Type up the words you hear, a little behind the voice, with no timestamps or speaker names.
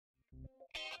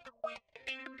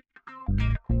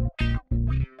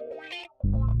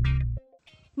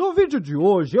No vídeo de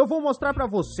hoje eu vou mostrar para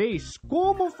vocês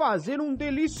como fazer um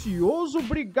delicioso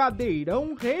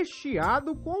brigadeirão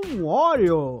recheado com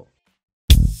Oreo.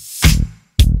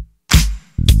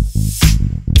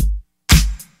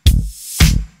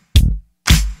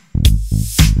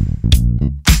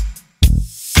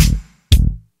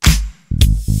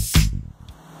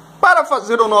 Para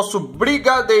fazer o nosso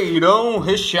brigadeirão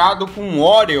recheado com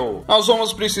Oreo, nós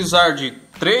vamos precisar de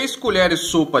 3 colheres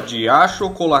sopa de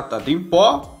achocolatado em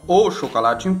pó ou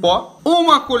chocolate em pó,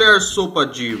 1 colher sopa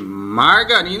de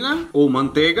margarina ou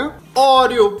manteiga,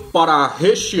 Oreo para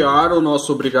rechear o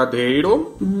nosso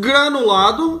brigadeiro,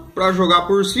 granulado para jogar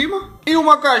por cima e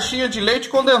uma caixinha de leite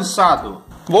condensado.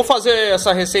 Vou fazer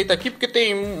essa receita aqui porque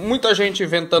tem muita gente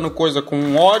inventando coisa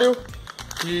com Oreo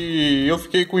e eu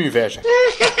fiquei com inveja.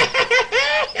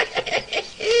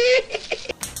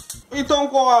 Então,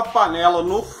 com a panela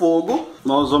no fogo,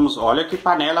 nós vamos... Olha que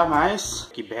panela mais...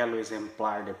 Que belo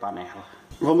exemplar de panela.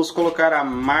 Vamos colocar a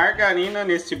margarina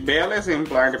nesse belo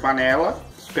exemplar de panela.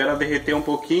 Espera derreter um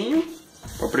pouquinho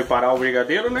para preparar o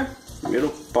brigadeiro, né? Primeiro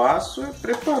passo é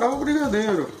preparar o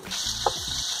brigadeiro.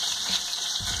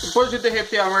 Depois de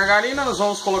derreter a margarina, nós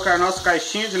vamos colocar nossa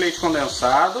caixinha de leite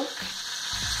condensado.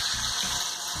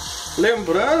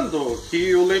 Lembrando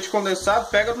que o leite condensado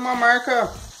pega de uma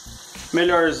marca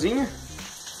melhorzinha,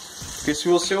 porque se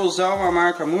você usar uma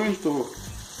marca muito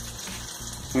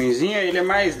ruinzinha, ele é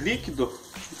mais líquido,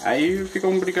 aí fica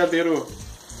um brigadeiro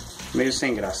meio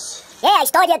sem graça. É a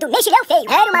história do mexilhão feio.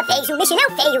 Era uma vez um mexilhão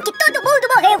feio que todo mundo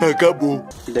morreu. Acabou.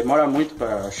 Demora muito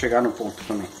para chegar no ponto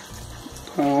também.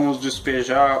 Então vamos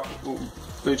despejar o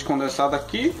leite condensado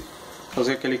aqui,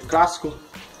 fazer aquele clássico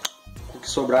que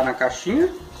sobrar na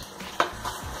caixinha,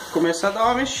 começar a dar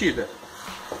uma mexida.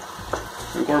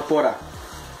 Incorporar.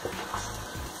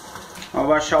 Vamos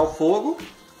abaixar o fogo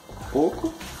um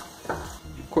pouco.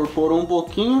 Incorporou um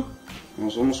pouquinho.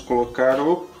 Nós vamos colocar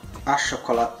o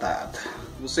achocolatado.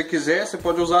 Se você quiser, você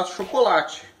pode usar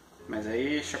chocolate, mas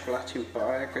aí chocolate em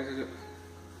pó é coisa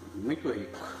muito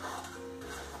rico.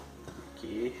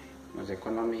 Aqui, mas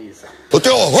economiza. O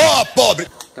teu horror,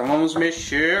 pobre! Então vamos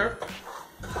mexer.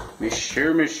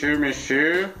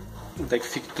 Mexer. Até que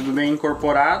fique tudo bem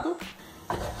incorporado.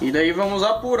 E daí vamos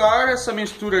apurar essa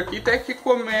mistura aqui até que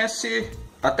comece,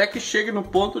 até que chegue no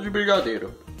ponto de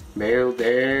brigadeiro. Meu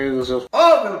Deus!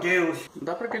 Oh, meu Deus! Não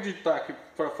dá pra acreditar que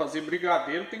para fazer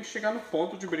brigadeiro tem que chegar no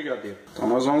ponto de brigadeiro. Então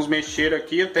nós vamos mexer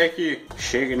aqui até que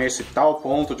chegue nesse tal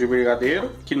ponto de brigadeiro,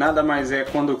 que nada mais é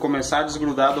quando começar a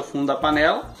desgrudar do fundo da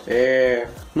panela.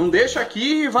 Não deixa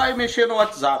aqui e vai mexer no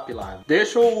WhatsApp lá.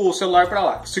 Deixa o celular pra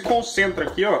lá. Se concentra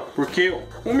aqui, ó, porque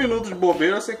 1 minuto de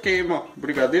bobeira você queima o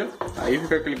brigadeiro. Aí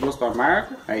fica aquele gosto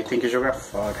amargo. Aí tem que jogar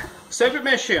fora. Sempre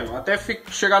mexendo até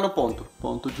chegar no ponto.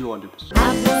 Ponto de ônibus. A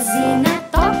buzina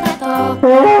toca.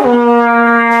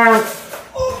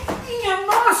 Minha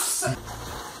nossa!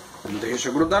 Não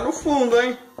deixa grudar no fundo,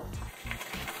 hein?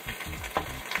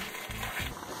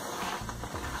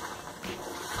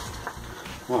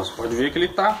 Nossa, pode ver que ele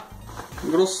tá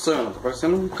engrossando, tá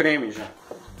parecendo um creme já.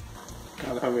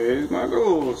 Cada vez mais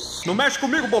grosso. Não mexe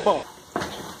comigo, bobão!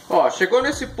 Ó, chegou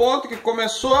nesse ponto que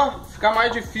começou a ficar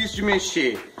mais difícil de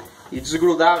mexer e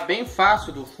desgrudar bem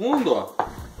fácil do fundo, ó.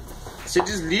 Você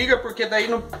desliga porque daí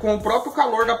com o próprio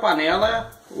calor da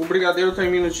panela o brigadeiro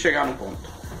termina de chegar no ponto.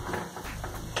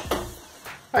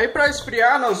 Aí para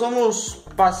esfriar nós vamos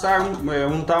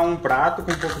untar um prato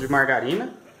com um pouco de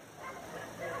margarina.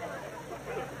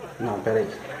 Não, peraí.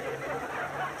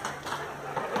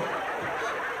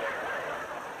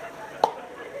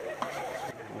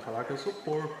 Vamos falar que eu sou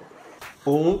porco.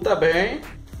 Unta bem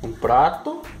um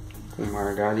prato com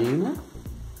margarina.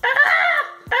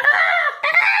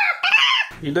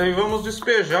 E daí vamos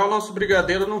despejar o nosso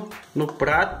brigadeiro no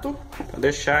prato para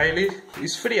deixar ele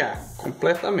esfriar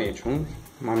completamente.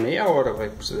 Uma meia hora vai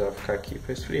precisar ficar aqui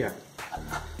para esfriar.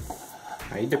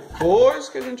 Aí depois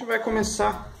que a gente vai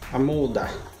começar a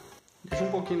moldar. Deixa um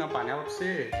pouquinho na panela para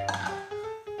você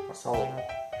passar o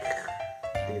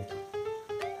dedo.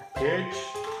 Quente.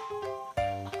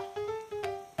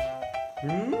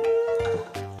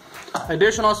 Aí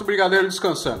deixa o nosso brigadeiro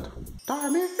descansando. Tá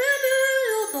me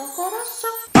feliz do coração.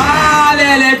 Ah,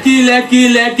 leque.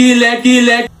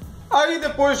 Aí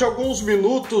depois de alguns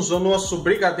minutos o nosso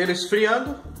brigadeiro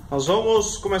esfriando, nós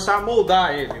vamos começar a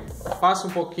moldar ele. Passa um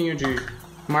pouquinho de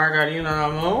margarina na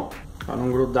mão para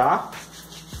não grudar.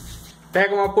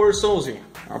 Pega uma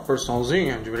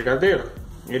porçãozinha de brigadeiro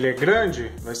Ele é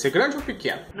grande? Vai ser grande ou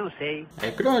pequeno? Não sei.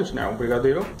 É grande, né? Um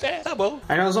brigadeiro. É, tá bom.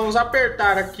 Aí nós vamos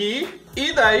apertar aqui.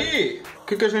 E daí, o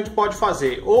que a gente pode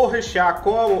fazer? Ou rechear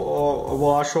com a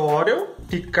bolacha Oreo,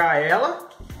 picar ela.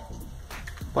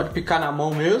 Pode picar na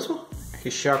mão mesmo.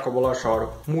 Rechear com a bolacha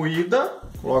Oreo moída.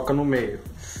 Coloca no meio.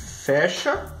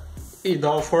 Fecha. E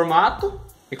dá o formato.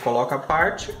 E coloca a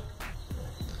parte.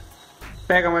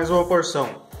 Pega mais uma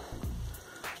porção.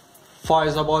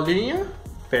 Faz a bolinha.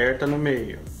 Aperta no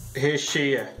meio.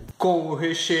 Recheia com o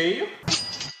recheio.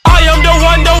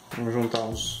 Vamos juntar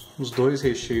uns dois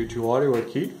recheios de Oreo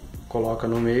aqui. Coloca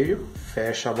no meio.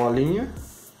 Fecha a bolinha.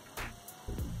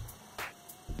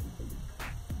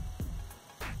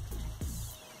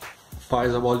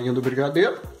 Faz a bolinha do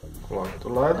brigadeiro. Coloca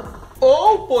do lado.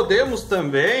 Ou podemos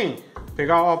também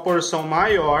pegar uma porção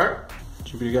maior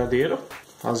de brigadeiro.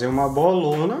 Fazer uma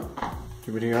bolona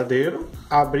de brigadeiro.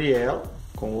 Abrir ela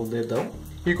com o dedão.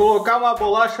 E colocar uma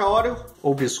bolacha Oreo,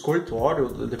 ou biscoito Oreo,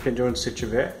 depende de onde você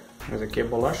tiver, mas aqui é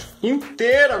bolacha,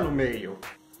 inteira no meio.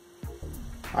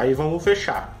 Aí vamos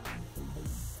fechar.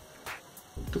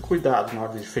 Muito cuidado na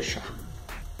hora de fechar.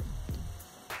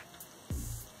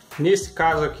 Nesse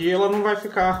caso aqui ela não vai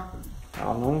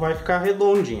ficar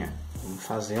redondinha. Vamos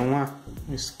fazer um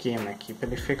esquema aqui para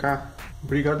ele ficar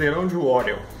brigadeirão de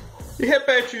Oreo. E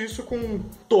repete isso com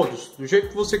todos, do jeito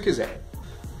que você quiser.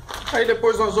 Aí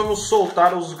depois nós vamos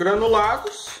soltar os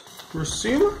granulados por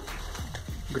cima.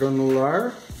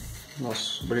 Granular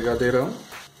nosso brigadeirão.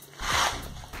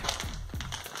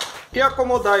 E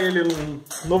acomodar ele num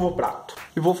novo prato.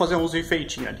 E vou fazer uns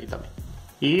enfeitinhos ali também.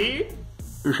 E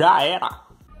já era!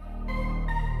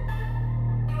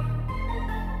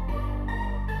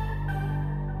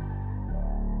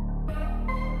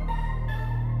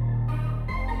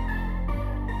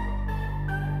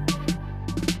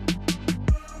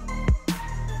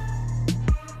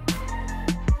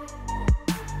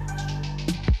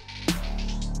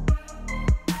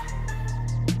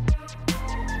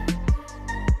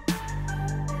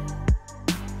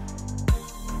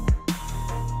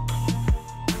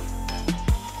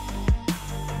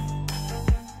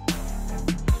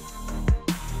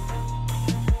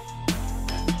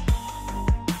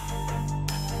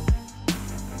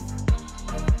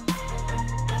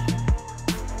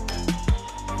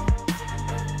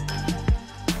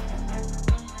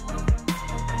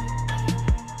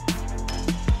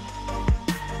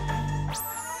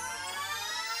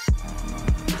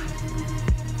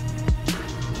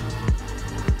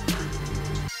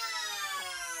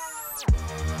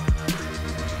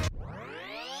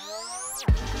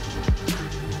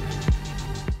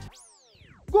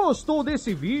 Gostou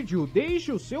desse vídeo?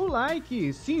 Deixe o seu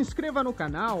like, se inscreva no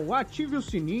canal, ative o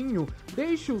sininho,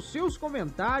 deixe os seus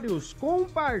comentários,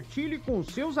 compartilhe com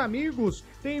seus amigos.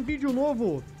 Tem vídeo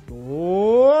novo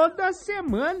toda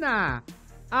semana.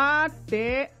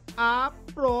 Até a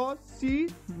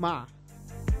próxima!